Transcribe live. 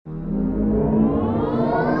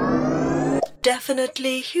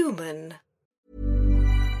definitely human.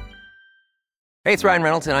 Hey, it's Ryan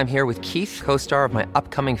Reynolds, and I'm here with Keith, co-star of my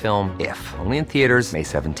upcoming film, If, only in theaters May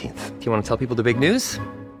 17th. Do you want to tell people the big news?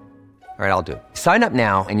 All right, I'll do it. Sign up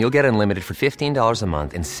now and you'll get unlimited for $15 a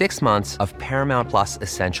month and 6 months of Paramount Plus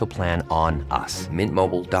Essential Plan on us.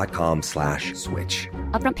 MintMobile.com/switch.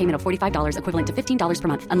 Upfront payment of $45 equivalent to $15 per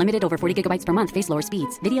month. Unlimited over 40 gigabytes per month. Face lower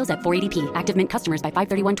speeds. Videos at 480p. Active Mint customers by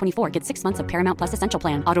 531.24 get 6 months of Paramount Plus Essential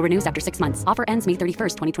Plan. Auto renews after 6 months. Offer ends May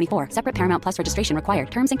 31st, 2024. Separate Paramount Plus registration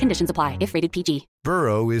required. Terms and conditions apply if rated PG.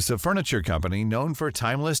 Burrow is a furniture company known for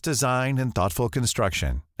timeless design and thoughtful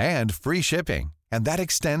construction and free shipping. And that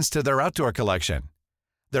extends to their outdoor collection.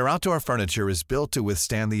 Their outdoor furniture is built to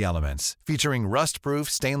withstand the elements, featuring rust-proof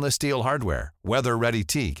stainless steel hardware, weather-ready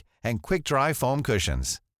teak, and quick-dry foam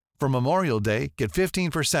cushions. For Memorial Day, get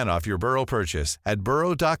 15% off your Burrow purchase at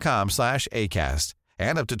burrow.com/ACAST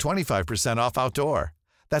and up to 25% off outdoor.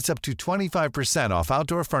 That's up to 25% off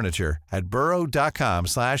outdoor furniture at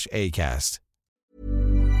burrow.com/ACAST.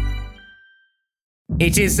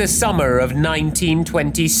 It is the summer of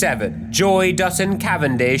 1927. Joy Dutton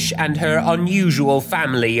Cavendish and her unusual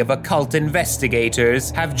family of occult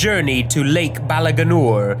investigators have journeyed to Lake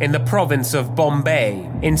Balaganur in the province of Bombay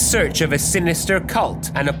in search of a sinister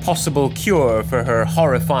cult and a possible cure for her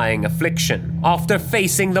horrifying affliction. After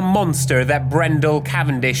facing the monster that Brendel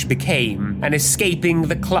Cavendish became and escaping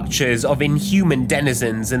the clutches of inhuman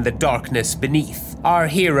denizens in the darkness beneath, our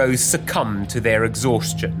heroes succumb to their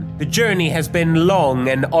exhaustion. The journey has been long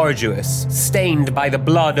and arduous, stained by the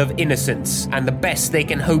blood of innocence, and the best they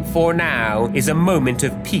can hope for now is a moment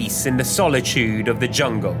of peace in the solitude of the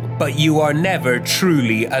jungle. But you are never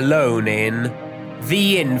truly alone in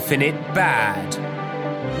The Infinite Bad.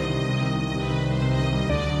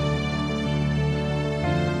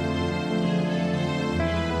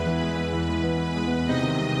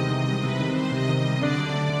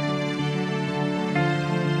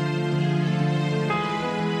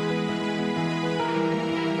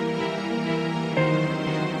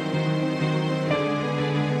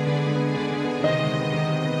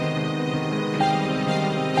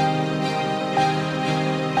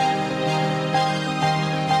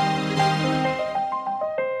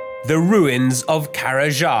 The Ruins of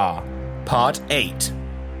Kharajah, Part 8.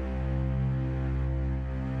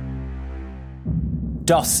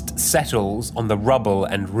 Dust settles on the rubble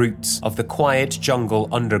and roots of the quiet jungle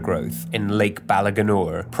undergrowth in Lake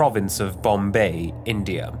Balaganur, province of Bombay,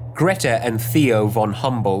 India. Greta and Theo von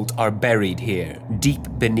Humboldt are buried here, deep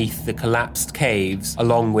beneath the collapsed caves,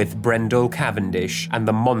 along with Brendel Cavendish and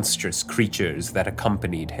the monstrous creatures that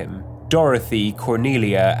accompanied him. Dorothy,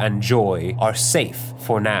 Cornelia, and Joy are safe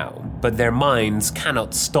for now, but their minds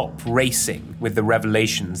cannot stop racing with the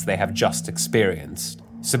revelations they have just experienced.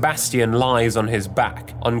 Sebastian lies on his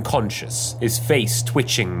back, unconscious, his face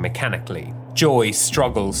twitching mechanically. Joy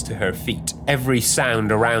struggles to her feet. Every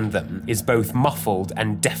sound around them is both muffled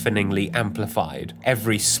and deafeningly amplified.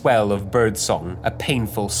 Every swell of birdsong a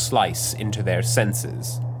painful slice into their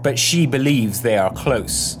senses. But she believes they are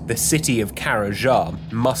close. The city of Kharajah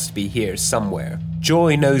must be here somewhere.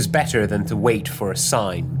 Joy knows better than to wait for a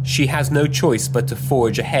sign. She has no choice but to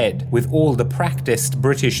forge ahead with all the practiced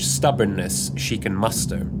British stubbornness she can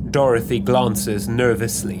muster. Dorothy glances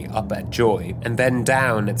nervously up at Joy and then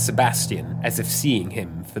down at Sebastian as if seeing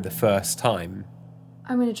him for the first time.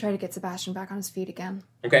 I'm going to try to get Sebastian back on his feet again.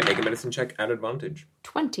 Okay, make a medicine check at advantage.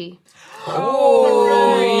 20.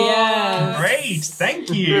 Oh, yes. Great, thank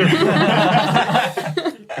you.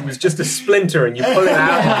 It was just a splinter and you pull it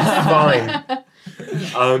out and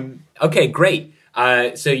it's fine. Okay, great.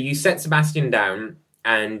 So you set Sebastian down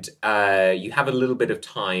and you have a little bit of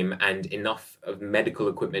time and enough of medical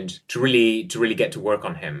equipment to really get to work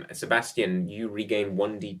on him. Sebastian, you regain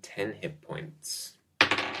 1d10 hit points.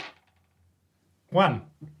 1.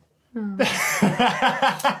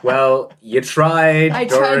 Well, you tried,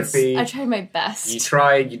 Dorothy. I tried my best. You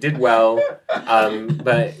tried, you did well.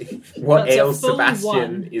 But what ails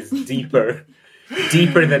Sebastian is deeper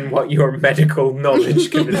than what your medical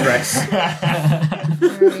knowledge can address.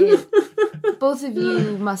 Right. Both of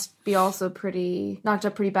you must be also knocked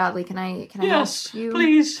up pretty badly. Can I Yes, help you?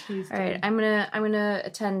 please. All right, I'm gonna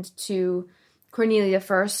attend to Cornelia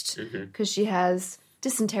first because she has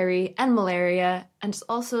dysentery and malaria and is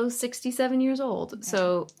also 67 years old.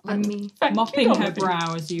 So let me mopping her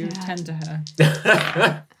brow as you tend to her.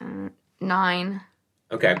 9.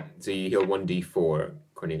 Okay, so you heal 1d4,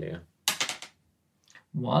 Cornelia.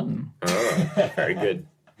 1. Oh, very good.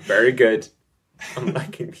 Very good. I'm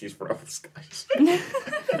liking these rolls, guys.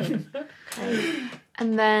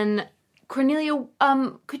 And then Cornelia,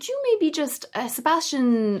 could you maybe just,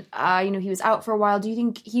 Sebastian, he was out for a while. Do you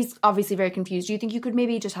think, he's obviously very confused. Do you think you could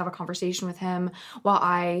maybe just have a conversation with him while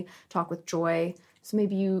I talk with Joy? So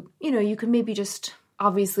maybe you could maybe just,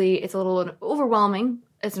 obviously it's a little overwhelming.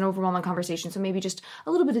 It's an overwhelming conversation. So maybe just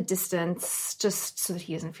a little bit of distance, just so that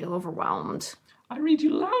he doesn't feel overwhelmed. I read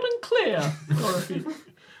you loud and clear, Dorothy.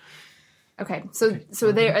 Okay, so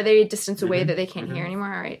are they a distance away that they can't hear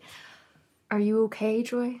anymore? All right. Are you okay,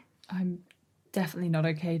 Joy? I'm definitely not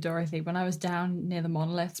okay, Dorothy. When I was down near the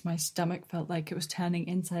monoliths, my stomach felt like it was turning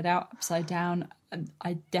inside out, upside down. And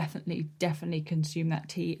I definitely consumed that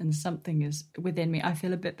tea, and something is within me. I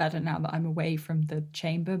feel a bit better now that I'm away from the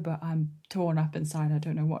chamber, but I'm torn up inside. I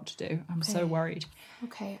don't know what to do. I'm so worried.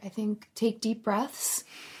 Okay, I think take deep breaths.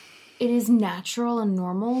 It is natural and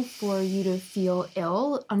normal for you to feel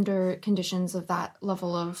ill under conditions of that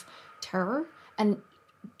level of terror. And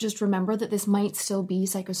just remember that this might still be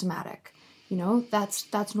psychosomatic.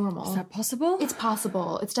 That's normal. Is that possible? It's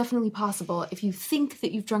possible. It's definitely possible. If you think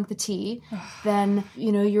that you've drunk the tea, then,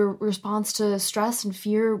 your response to stress and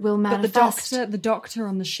fear will manifest. But the doctor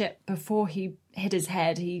on the ship, before he hit his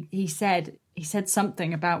head, he said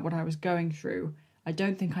something about what I was going through. I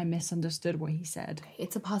don't think I misunderstood what he said.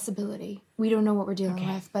 It's a possibility. We don't know what we're dealing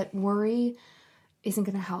with, but worry isn't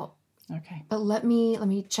going to help. Okay. But let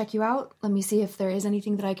me check you out. Let me see if there is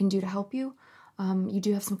anything that I can do to help you. You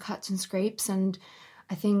do have some cuts and scrapes, and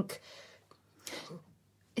I think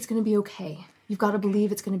it's going to be okay. You've got to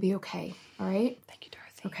believe it's going to be okay. All right? Thank you,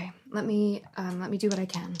 Dorothy. Okay. Let me do what I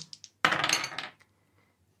can.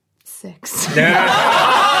 6. All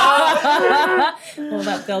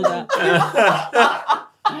that build up.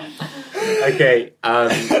 Okay.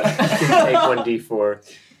 Take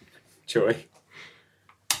 1d4. Joy.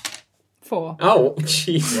 4. Oh,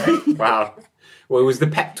 jeez. Wow. Well, it was the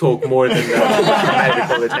pep talk more than the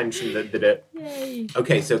medical attention that did it. Yay.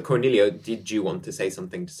 Okay, so Cornelio, did you want to say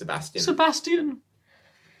something to Sebastian? Sebastian,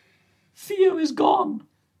 Theo is gone.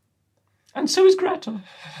 And so is Greta.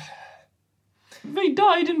 They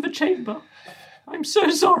died in the chamber. I'm so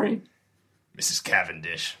sorry. Mrs.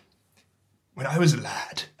 Cavendish, when I was a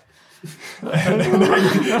lad,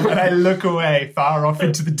 and I look away far off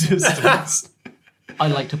into the distance, I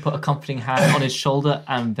like to put a comforting hand on his shoulder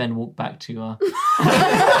and then walk back to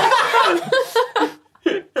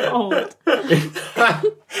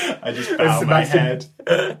I just bow my head.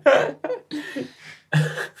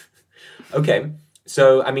 Okay,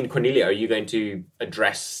 so, Cornelia, are you going to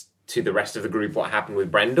address to the rest of the group what happened with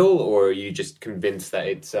Brendel, or are you just convinced that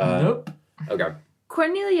it's... Nope. Okay.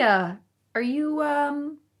 Cornelia, are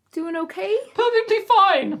you doing okay? Perfectly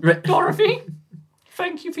fine, Dorothy.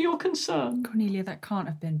 Thank you for your concern. Cornelia, that can't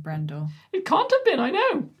have been Brendel. It can't have been, I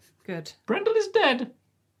know. Good. Brendel is dead.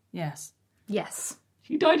 Yes. Yes.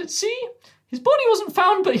 He died at sea. His body wasn't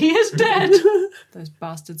found, but he is dead. Those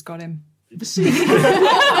bastards got him. The sea.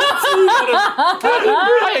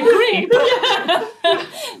 I agree.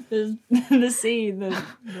 The sea, the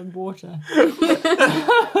water.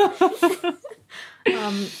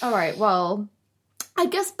 All right, well, I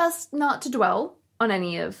guess best not to dwell on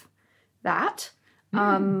any of that.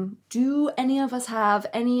 Do any of us have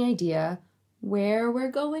any idea where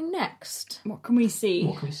we're going next? What can we see?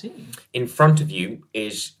 What can we see? In front of you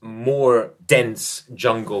is more dense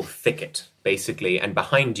jungle thicket, basically, and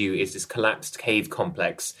behind you is this collapsed cave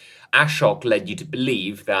complex. Ashok led you to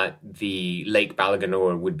believe that the Lake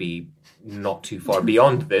Balaganor would be not too far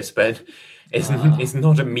beyond this, but it's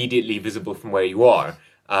not immediately visible from where you are.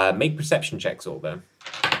 Make perception checks, all though.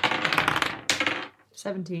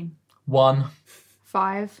 17. 1.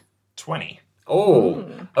 5. 20. Oh,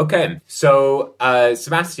 okay. So,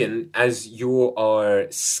 Sebastian, as you are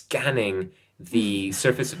scanning the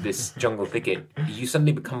surface of this jungle thicket, you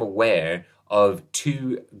suddenly become aware of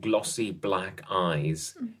 2 glossy black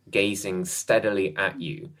eyes gazing steadily at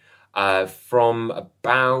you from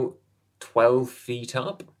about 12 feet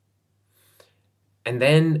up. And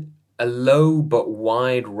then a low but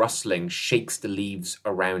wide rustling shakes the leaves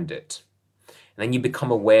around it. And then you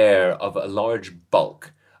become aware of a large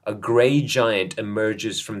bulk. A grey giant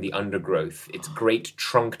emerges from the undergrowth, its great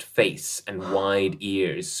trunked face and wide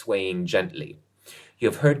ears swaying gently. You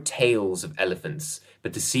have heard tales of elephants,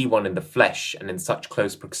 but to see one in the flesh and in such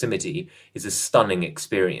close proximity is a stunning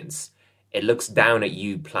experience. It looks down at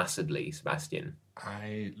you placidly, Sebastian.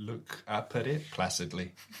 I look up at it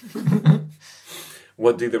placidly.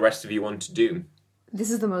 What do the rest of you want to do? This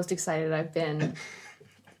is the most excited I've been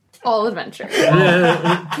all adventure.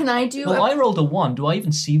 Can I do... Well, I rolled a 1. Do I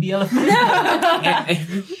even see the elephant?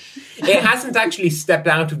 It hasn't actually stepped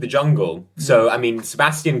out of the jungle. So,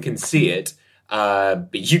 Sebastian can see it.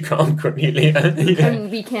 But you can't, Cornelia. And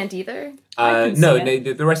we can't either?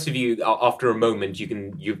 The rest of you, after a moment,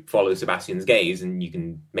 you follow Sebastian's gaze and you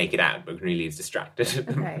can make it out, but Cornelia's distracted.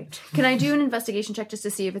 Okay. Can I do an investigation check just to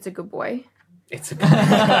see if it's a good boy? It's a good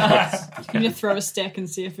yes. Can you throw a stick and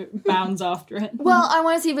see if it bounds after it? Well, I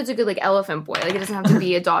want to see if it's a good, elephant boy. It doesn't have to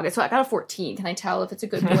be a dog. So I got a 14. Can I tell if it's a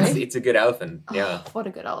good boy? It's a good elephant, yeah. Oh, what a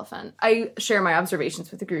good elephant. I share my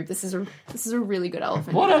observations with the group. This is a really good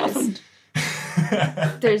elephant. What you guys. elephant?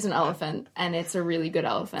 There's an elephant, and it's a really good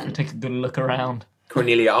elephant. Take a good look around.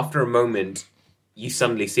 Cornelia, after a moment, you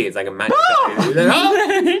suddenly see it's like a magic.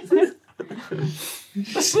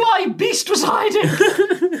 The sly beast was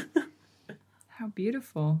hiding! How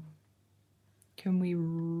beautiful. Can we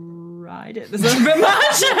ride it? This is a bit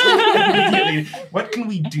much. What can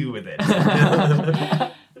we do with it?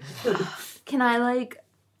 Can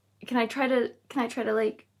I try to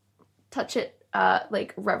touch it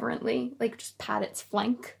reverently, just pat its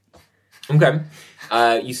flank? Okay.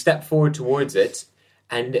 You step forward towards it,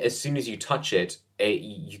 and as soon as you touch it,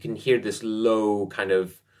 you can hear this low kind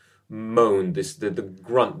of moan, the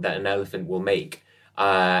grunt that an elephant will make.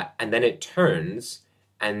 And then it turns,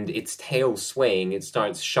 and its tail swaying, it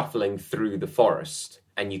starts shuffling through the forest.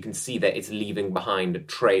 And you can see that it's leaving behind a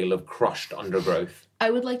trail of crushed undergrowth. I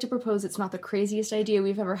would like to propose it's not the craziest idea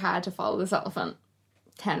we've ever had to follow this elephant.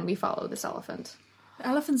 Can we follow this elephant?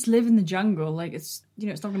 Elephants live in the jungle. It's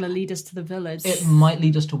not going to lead us to the village. It might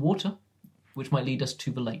lead us to water, which might lead us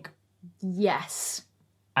to the lake. Yes.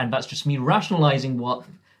 And that's just me rationalising what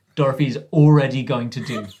Dorothy's already going to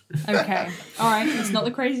do. Okay. All right. It's not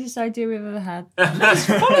the craziest idea we've ever had. Let's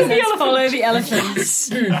follow the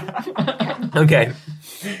elephants. Okay.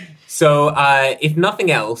 So, if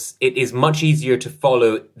nothing else, it is much easier to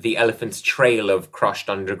follow the elephant's trail of crushed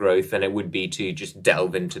undergrowth than it would be to just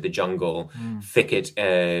delve into the jungle thicket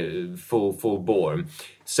full bore.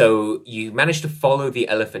 So you manage to follow the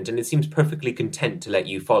elephant, and it seems perfectly content to let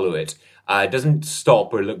you follow it. It doesn't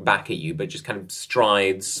stop or look back at you, but just kind of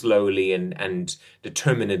strides slowly and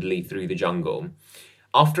determinedly through the jungle.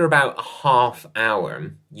 After about a half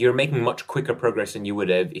hour, you're making much quicker progress than you would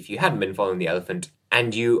have if you hadn't been following the elephant.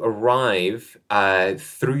 And you arrive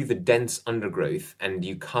through the dense undergrowth, and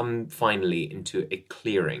you come finally into a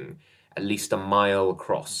clearing, at least a mile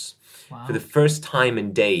across. Wow. For the first time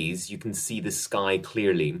in days, you can see the sky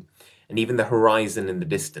clearly, and even the horizon in the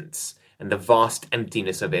distance, and the vast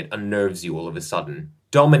emptiness of it unnerves you all of a sudden.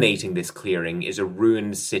 Dominating this clearing is a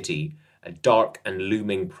ruined city, a dark and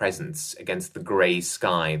looming presence against the grey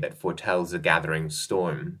sky that foretells a gathering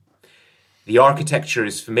storm. The architecture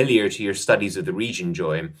is familiar to your studies of the region,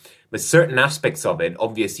 Joy, but certain aspects of it,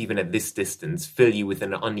 obvious even at this distance, fill you with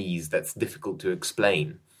an unease that's difficult to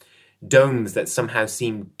explain. Domes that somehow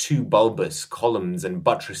seem too bulbous, columns and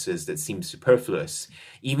buttresses that seem superfluous.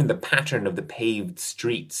 Even the pattern of the paved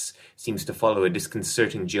streets seems to follow a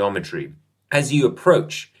disconcerting geometry. As you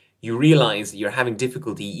approach, you realize that you're having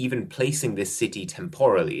difficulty even placing this city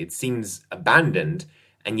temporally. It seems abandoned,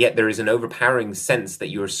 and yet there is an overpowering sense that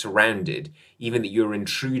you're surrounded, even that you're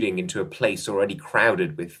intruding into a place already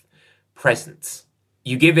crowded with presence.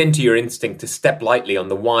 You give in to your instinct to step lightly on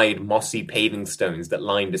the wide, mossy paving stones that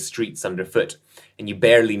line the streets underfoot, and you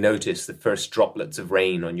barely notice the first droplets of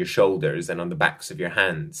rain on your shoulders and on the backs of your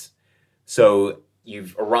hands. So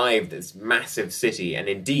you've arrived at this massive city, and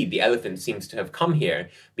indeed the elephant seems to have come here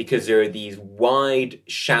because there are these wide,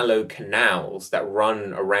 shallow canals that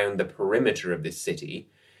run around the perimeter of this city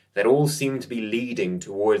that all seem to be leading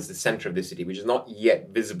towards the center of the city, which is not yet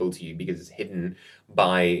visible to you because it's hidden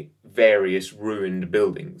by various ruined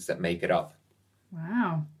buildings that make it up.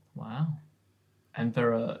 Wow. And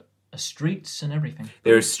there are streets and everything.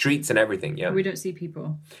 There are streets and everything, yeah. We don't see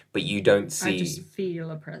people. But you don't see... I just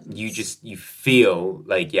feel a presence. You feel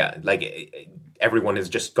like everyone has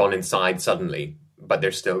just gone inside suddenly, but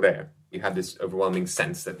they're still there. You have this overwhelming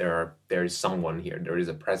sense that there is someone here, there is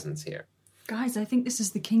a presence here. Guys, I think this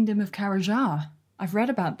is the kingdom of Kharajah. I've read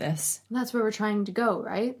about this. That's where we're trying to go,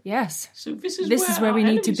 right? Yes. So this is where we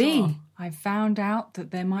need to be. Are. I found out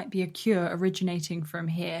that there might be a cure originating from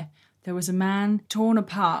here. There was a man torn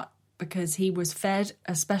apart because he was fed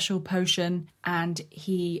a special potion and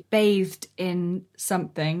he bathed in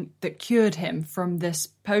something that cured him from this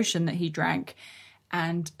potion that he drank.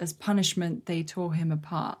 And as punishment, they tore him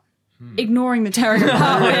apart. Ignoring the tearing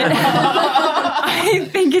apart bit, I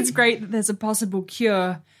think it's great that there's a possible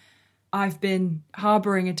cure. I've been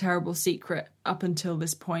harbouring a terrible secret up until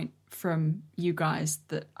this point from you guys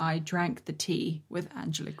that I drank the tea with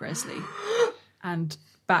Angela Gresley. And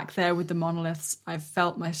back there with the monoliths, I've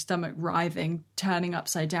felt my stomach writhing, turning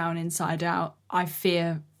upside down, inside out. I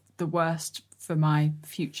fear the worst for my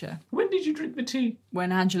future. When did you drink the tea?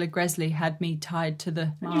 When Angela Gresley had me tied to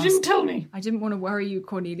the mast. You didn't tell me. I didn't want to worry you,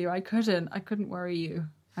 Cornelia. I couldn't worry you.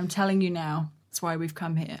 I'm telling you now. That's why we've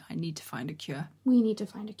come here. I need to find a cure. We need to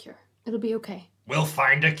find a cure. It'll be okay. We'll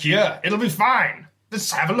find a cure. It'll be fine.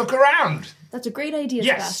 Let's have a look around. That's a great idea,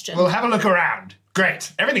 Yes, Sebastian. we'll have a look around.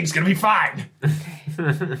 Great. Everything's going to be fine.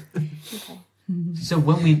 Okay. So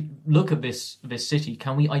when we look at this city,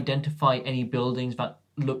 can we identify any buildings that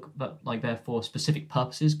look like they're for specific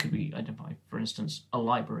purposes? Could we identify, for instance, a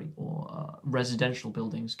library or residential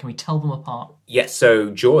buildings? Can we tell them apart? Yes, so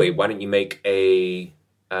Joy, why don't you make a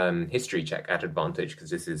history check at advantage, because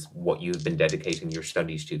this is what you've been dedicating your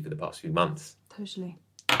studies to for the past few months. Totally.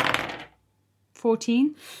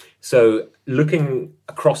 14? So looking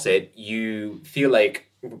across it, you feel like,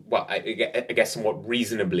 well, I guess somewhat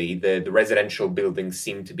reasonably, the residential buildings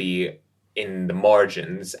seem to be in the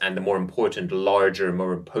margins, and the more important, larger,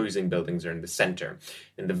 more imposing buildings are in the center.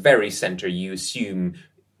 In the very center, you assume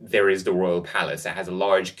there is the royal palace. It has a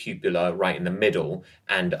large cupola right in the middle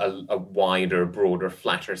and a wider, broader,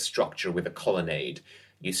 flatter structure with a colonnade.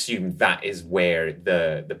 You assume that is where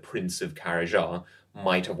the Prince of Kharajah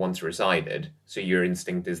might have once resided. So your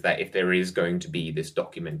instinct is that if there is going to be this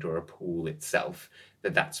document or a pool itself,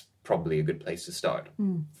 that's probably a good place to start.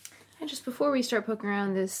 And just before we start poking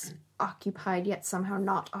around this occupied yet somehow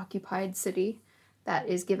not occupied city that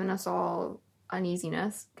is giving us all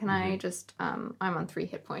uneasiness, can I just, I'm on 3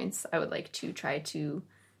 hit points. I would like to try to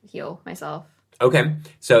heal myself. Okay,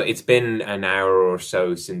 so it's been an hour or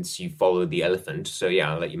so since you followed the elephant. So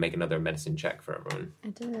yeah, I'll let you make another medicine check for everyone. I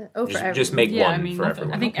did. Oh, for everyone. Just make Yeah, one I mean, for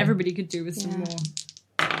everyone. I think everybody could do with some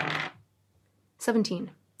more. 17.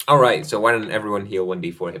 All right, so why don't everyone heal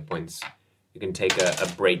 1d4 hit points? You can take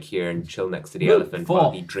a break here and chill next to the elephant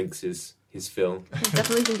while he drinks his fill. I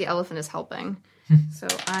definitely think the elephant is helping. So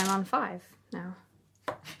I'm on 5 now.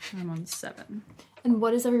 I'm on 7. And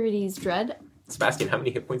what is everybody's dread? Sebastian, how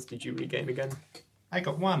many hit points did you regain again? I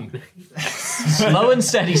got 1. Slow and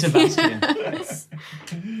steady, Sebastian.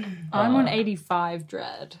 I'm on 85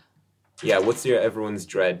 dread. Yeah, what's everyone's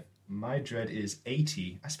dread? My dread is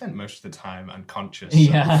 80. I spent most of the time unconscious.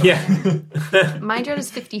 Yeah. Yeah. My dread is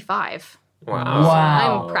 55.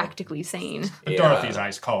 Wow. I'm practically sane. But Dorothy's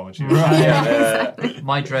ice cold. Right.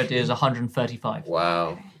 My dread is 135.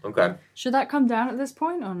 Wow. Okay. Should that come down at this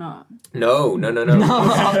point or not? No.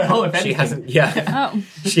 Oh, if She anything. hasn't. Yeah. Oh.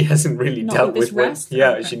 She hasn't really Not dealt with this with what. rest?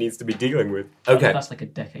 Yeah, Okay. she needs to be dealing with. Okay. That's like a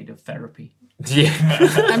decade of therapy. Yeah.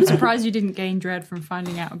 I'm surprised you didn't gain dread from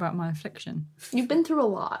finding out about my affliction. You've been through a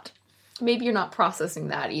lot. Maybe you're not processing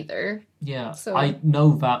that either. Yeah. So- I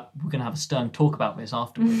know that we're going to have a stern talk about this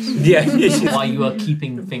afterwards. Yeah. Why you are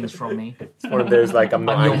keeping things from me. Or there's like, I'm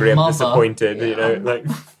not I'm your angry, I'm mother. disappointed. You know, like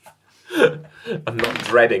I'm not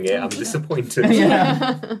dreading it. I'm disappointed.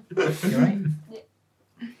 Yeah. You're right.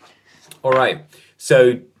 All right.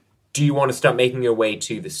 So, do you want to start making your way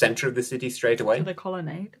to the center of the city straight away? To the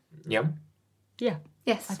colonnade. Yeah. Yeah,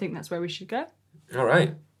 Yes. I think that's where we should go. All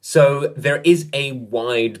right. So there is a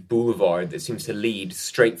wide boulevard that seems to lead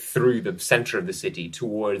straight through the center of the city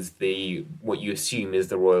towards what you assume is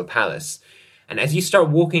the royal palace. And as you start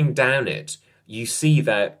walking down it, you see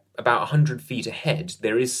that about 100 feet ahead,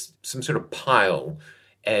 there is some sort of pile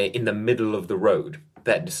in the middle of the road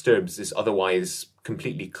that disturbs this otherwise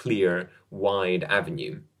completely clear, wide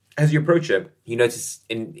avenue. As you approach it, you notice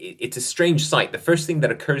it's a strange sight. The first thing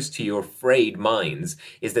that occurs to your frayed minds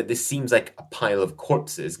is that this seems like a pile of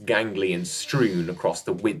corpses, gangly and strewn across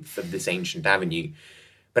the width of this ancient avenue.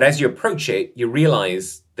 But as you approach it, you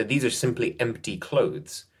realize that these are simply empty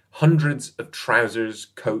clothes. Hundreds of trousers,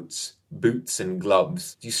 coats, boots, and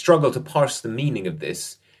gloves. You struggle to parse the meaning of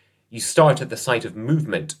this. You start at the sight of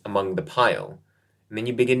movement among the pile, and then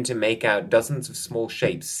you begin to make out dozens of small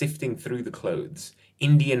shapes sifting through the clothes.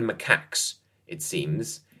 Indian macaques, it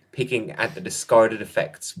seems, picking at the discarded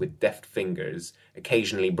effects with deft fingers,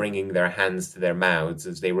 occasionally bringing their hands to their mouths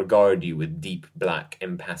as they regard you with deep, black,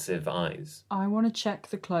 impassive eyes. I want to check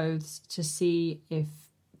the clothes to see if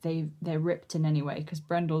they're ripped in any way, because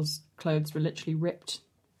Brendel's clothes were literally ripped.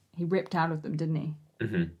 He ripped out of them, didn't he?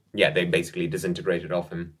 Mm-hmm. Yeah, they basically disintegrated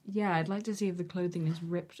off him. Yeah, I'd like to see if the clothing is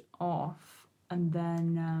ripped off, and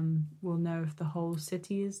then we'll know if the whole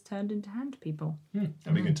city is turned into hand people.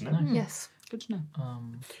 That'd be good to know. Yes. Good to know.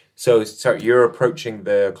 So, sorry, you're approaching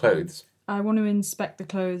the clothes. I want to inspect the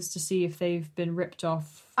clothes to see if they've been ripped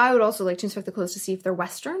off. I would also like to inspect the clothes to see if they're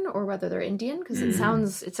Western or whether they're Indian, because it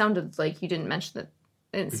sounded like you didn't mention that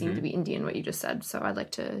it didn't seem to be Indian what you just said. So I'd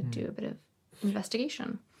like to do a bit of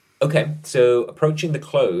investigation. Okay, so approaching the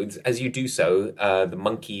clothes, as you do so, the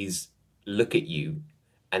monkeys look at you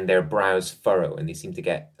and their brows furrow, and they seem to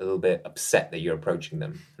get a little bit upset that you're approaching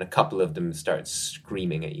them. And a couple of them start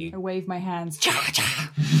screaming at I you. wave my hands.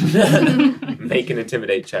 Make an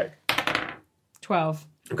intimidate check. 12.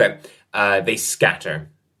 Okay. They scatter.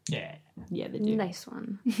 Yeah. Yeah, they do. Nice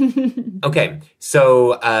one. Okay,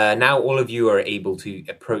 so now all of you are able to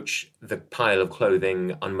approach the pile of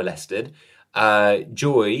clothing unmolested.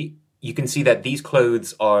 Joy, you can see that these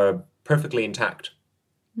clothes are perfectly intact.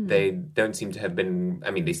 They don't seem to have been,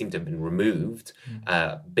 they seem to have been removed.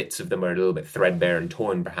 Bits of them are a little bit threadbare and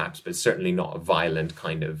torn perhaps, but certainly not a violent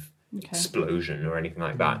kind of explosion or anything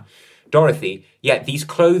like that. Dorothy, these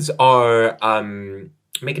clothes are,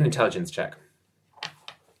 make an intelligence check.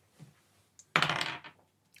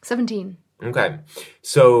 17. Okay,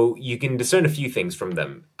 so you can discern a few things from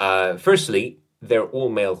them. Firstly, they're all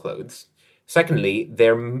male clothes. Secondly,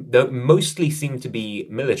 they mostly seem to be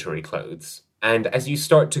military clothes. And as you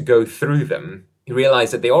start to go through them, you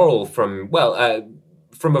realize that they are all from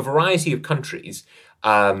a variety of countries.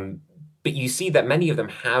 But you see that many of them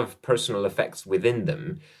have personal effects within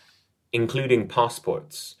them, including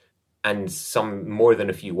passports and some more than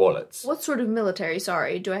a few wallets. What sort of military,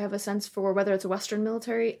 sorry? Do I have a sense for whether it's a Western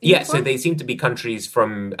military Yeah, so uniform? they seem to be countries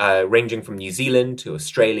from ranging from New Zealand to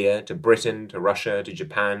Australia to Britain to Russia to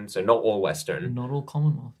Japan, so not all Western. Not all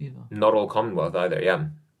Commonwealth either. Not all Commonwealth either, yeah.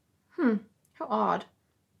 How odd.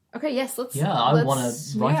 Okay, yes, let's... Yeah, I want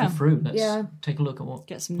to rifle through. Let's take a look at what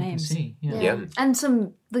Get some we names. can see. Yeah. And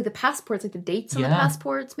some, like the passports, like the dates on the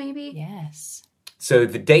passports, maybe? Yes. So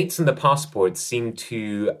the dates and the passports seem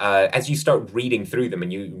to, as you start reading through them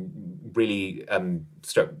and you really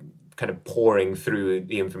start kind of pouring through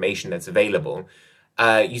the information that's available,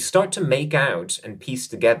 you start to make out and piece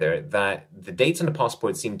together that the dates on the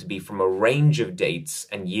passports seem to be from a range of dates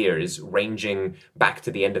and years ranging back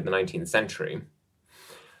to the end of the 19th century.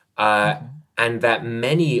 And that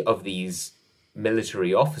many of these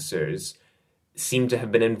military officers seem to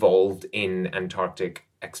have been involved in Antarctic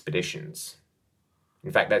expeditions.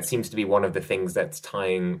 In fact, that seems to be one of the things that's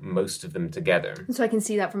tying most of them together. So I can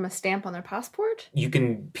see that from a stamp on their passport? You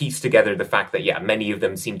can piece together the fact that, many of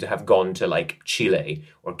them seem to have gone to, like, Chile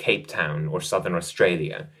or Cape Town or Southern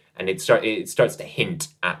Australia. And it starts to hint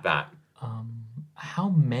at that. How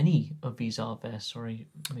many of these are there? Sorry.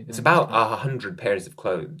 Maybe It's about 100 pairs of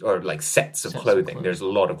clothes, or, like, sets of clothing. There's a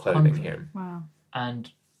lot of clothing 100. here. Wow. And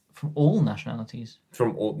from all nationalities?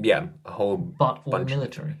 From all, a whole But all bunch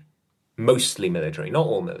military? Mostly military, not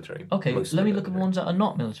all military. Okay, mostly let me look at the military. ones that are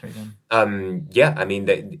not military then.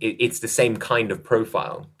 It's the same kind of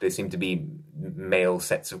profile. There seem to be male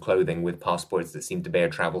sets of clothing with passports that seem to bear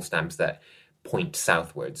travel stamps that point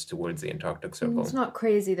southwards towards the Antarctic Circle. It's not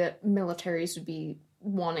crazy that militaries would be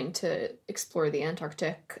wanting to explore the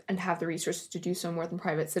Antarctic and have the resources to do so more than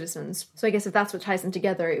private citizens. So I guess if that's what ties them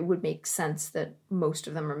together, it would make sense that most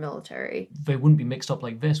of them are military. They wouldn't be mixed up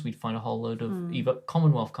like this. We'd find a whole load of either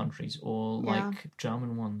Commonwealth countries or Yeah. like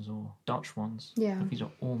German ones or Dutch ones. Yeah. But these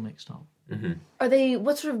are all mixed up. Are they,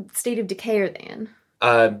 what sort of state of decay are they in?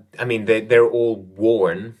 They're all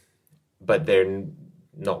worn, but they're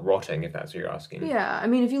not rotting, if that's what you're asking. Yeah, I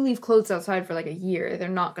mean, if you leave clothes outside for like a year, they're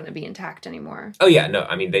not going to be intact anymore. Oh, yeah, no,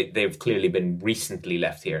 they've clearly been recently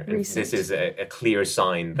left here. And Recent. this is a clear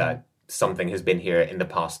sign that something has been here in the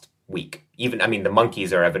past week. Even, the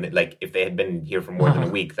monkeys are evident. Like, if they had been here for more than a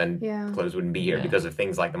week, then Yeah. clothes wouldn't be here because of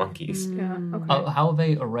things like the monkeys. Yeah, okay. How are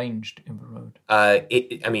they arranged in the road?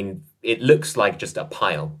 It looks like just a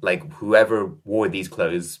pile. Like, whoever wore these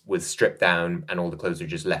clothes was stripped down and all the clothes are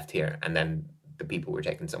just left here. And then the people were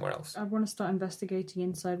taken somewhere else. I want to start investigating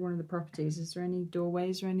inside one of the properties. Is there any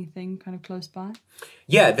doorways or anything kind of close by?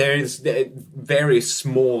 Yeah, there's various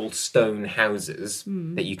small stone houses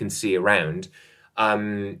that you can see around.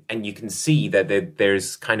 And you can see that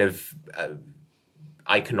there's kind of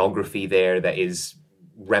iconography there that is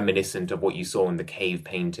reminiscent of what you saw in the cave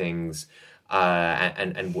paintings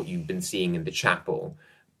and what you've been seeing in the chapel.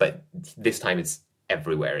 But this time it's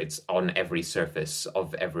everywhere. It's on every surface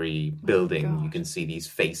of every building. You can see these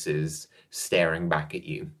faces staring back at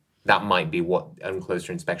you. That might be what, on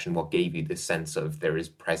closer inspection, what gave you this sense of there is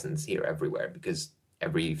presence here everywhere, because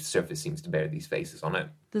every surface seems to bear these faces on it.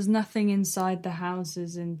 There's nothing inside the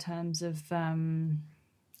houses in terms of,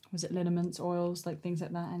 was it liniments, oils, like things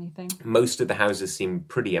like that, anything? Most of the houses seem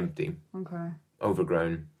pretty empty, Okay.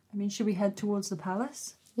 overgrown. I mean, should we head towards the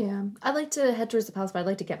palace? Yeah, I'd like to head towards the palace, but I'd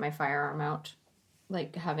like to get my firearm out.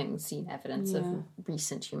 Like, having seen evidence of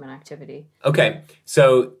recent human activity. Okay,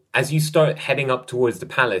 so as you start heading up towards the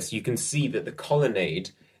palace, you can see that the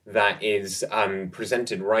colonnade that is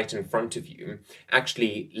presented right in front of you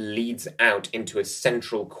actually leads out into a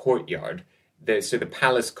central courtyard the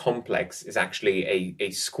palace complex is actually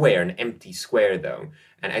a square, an empty square though.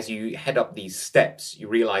 And as you head up these steps, you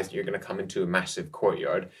realize that you're going to come into a massive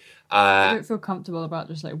courtyard. I don't feel comfortable about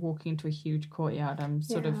just like walking into a huge courtyard.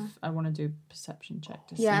 I want to do a perception check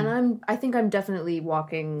to see. Yeah, and I think I'm definitely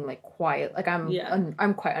walking like quiet. Like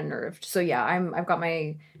I'm quite unnerved. So yeah, I've got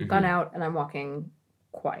my gun out and I'm walking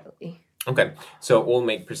quietly. Okay, so all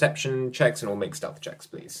make perception checks and all make stealth checks,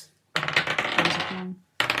 please.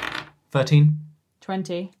 13.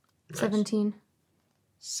 20. 17.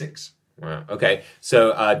 6. Wow. Okay,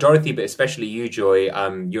 so Dorothy, but especially you, Joy,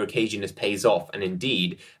 your caginess pays off, and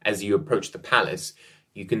indeed, as you approach the palace,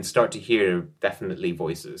 you can start to hear definitely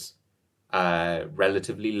voices.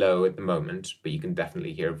 Relatively low at the moment, but you can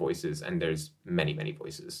definitely hear voices, and there's many, many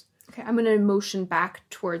voices. Okay, I'm gonna motion back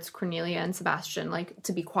towards Cornelia and Sebastian, like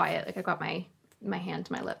to be quiet. Like I got my hand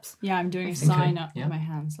to my lips. Yeah, I'm doing a sign up with my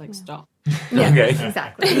hands, like stop. Yeah, Okay.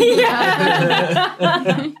 Exactly.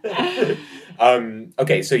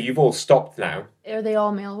 Okay, so you've all stopped now. Are they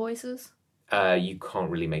all male voices? You can't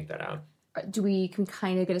really make that out. Can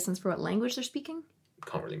kind of get a sense for what language they're speaking?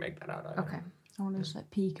 Can't really make that out either. Okay. I want to just like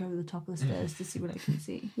peek over the top of the stairs to see what I can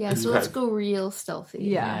see. Yeah, so let's go real stealthy.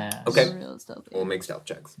 Yeah. Okay. Real stealthy. All make stealth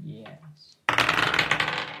checks. Yes.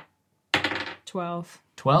 12.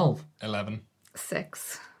 12. 11.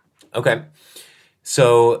 6. Okay.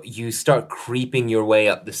 So you start creeping your way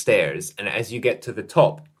up the stairs, and as you get to the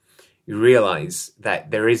top, you realize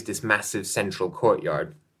that there is this massive central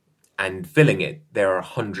courtyard, and filling it, there are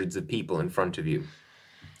hundreds of people in front of you.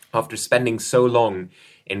 After spending so long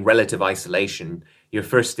in relative isolation, your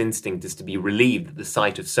first instinct is to be relieved at the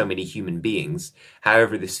sight of so many human beings.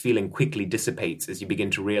 However, this feeling quickly dissipates as you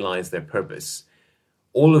begin to realize their purpose.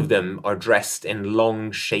 All of them are dressed in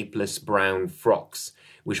long, shapeless brown frocks,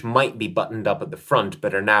 which might be buttoned up at the front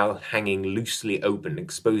but are now hanging loosely open,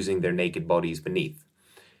 exposing their naked bodies beneath.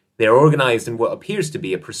 They are organized in what appears to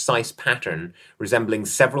be a precise pattern, resembling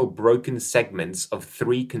several broken segments of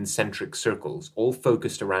 3 concentric circles, all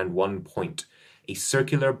focused around one point, a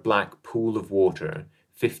circular black pool of water,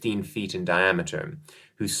 15 feet in diameter,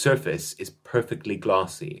 whose surface is perfectly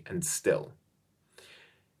glassy and still.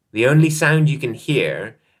 The only sound you can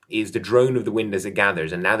hear is the drone of the wind as it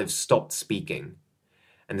gathers, and now they've stopped speaking,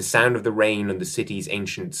 and the sound of the rain on the city's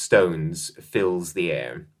ancient stones fills the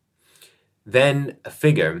air. Then a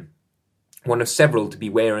figure, one of several to be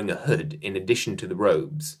wearing a hood in addition to the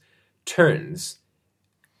robes, turns,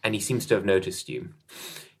 and he seems to have noticed you.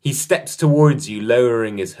 He steps towards you,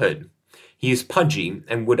 lowering his hood. He is pudgy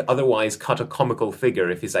and would otherwise cut a comical figure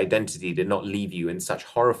if his identity did not leave you in such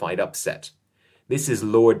horrified upset. This is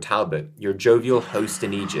Lord Talbot, your jovial host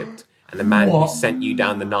in Egypt, and the man who sent you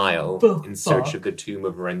down the Nile in search of the tomb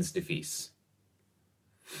of Renz Defis.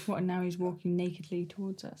 What, and now he's walking nakedly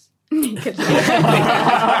towards us?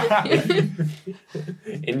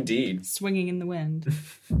 Indeed. Swinging in the wind.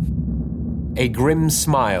 A grim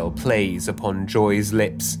smile plays upon Joy's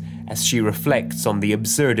lips as she reflects on the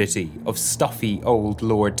absurdity of stuffy old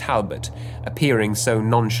Lord Talbot appearing so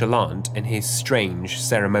nonchalant in his strange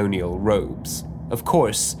ceremonial robes. Of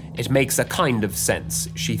course, it makes a kind of sense,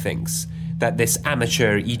 she thinks, that this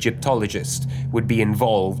amateur Egyptologist would be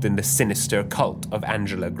involved in the sinister cult of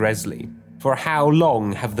Angela Gresley. For how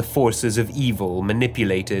long have the forces of evil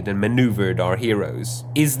manipulated and maneuvered our heroes?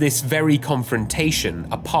 Is this very confrontation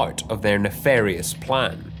a part of their nefarious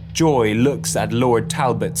plan? Joy looks at Lord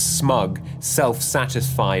Talbot's smug,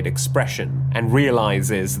 self-satisfied expression and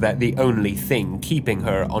realizes that the only thing keeping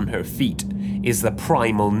her on her feet is the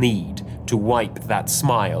primal need to wipe that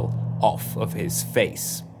smile off of his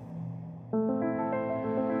face.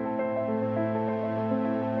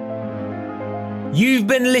 You've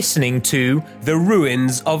been listening to The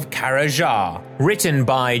Ruins of Kharajah, written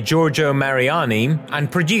by Giorgio Mariani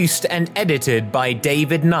and produced and edited by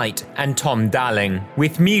David Knight and Tom Dalling,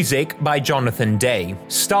 with music by Jonathan Day,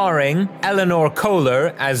 starring Eleanor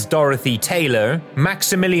Kohler as Dorothy Taylor,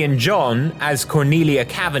 Maximilian John as Cornelia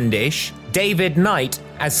Cavendish, David Knight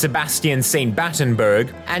as Sebastian St.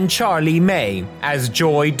 Battenberg, and Charlie May as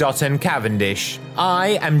Joy Dutton Cavendish.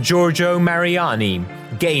 I am Giorgio Mariani,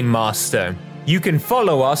 Game Master. You can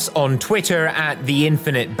follow us on Twitter at The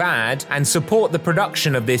Infinite Bad and support the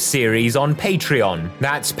production of this series on Patreon.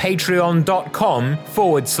 That's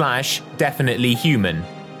patreon.com/definitelyhuman.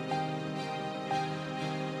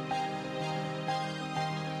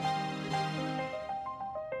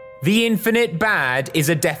 The Infinite Bad is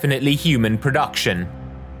a Definitely Human production.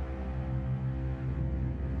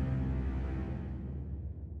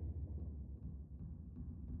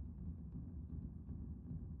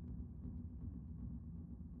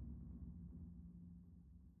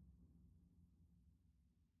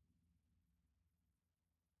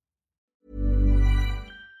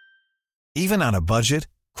 Even on a budget,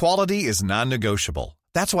 quality is non-negotiable.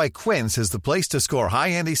 That's why Quince is the place to score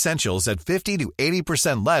high-end essentials at 50 to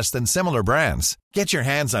 80% less than similar brands. Get your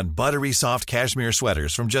hands on buttery soft cashmere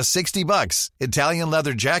sweaters from just $60, Italian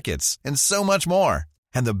leather jackets, and so much more.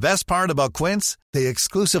 And the best part about Quince, they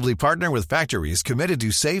exclusively partner with factories committed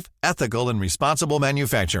to safe, ethical, and responsible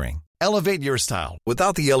manufacturing. Elevate your style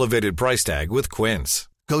without the elevated price tag with Quince.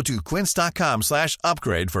 Go to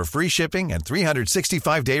quince.com/upgrade for free shipping and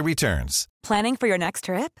 365-day returns. Planning for your next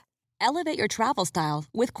trip? Elevate your travel style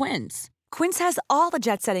with Quince. Quince has all the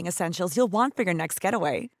jet-setting essentials you'll want for your next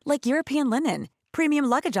getaway, like European linen, premium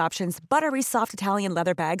luggage options, buttery soft Italian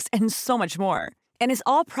leather bags, and so much more. And is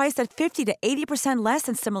all priced at 50 to 80% less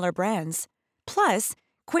than similar brands. Plus,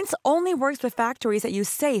 Quince only works with factories that use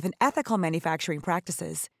safe and ethical manufacturing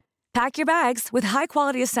practices. Pack your bags with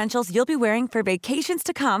high-quality essentials you'll be wearing for vacations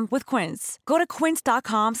to come with Quince. Go to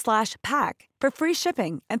quince.com/pack for free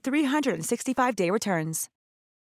shipping and 365-day returns.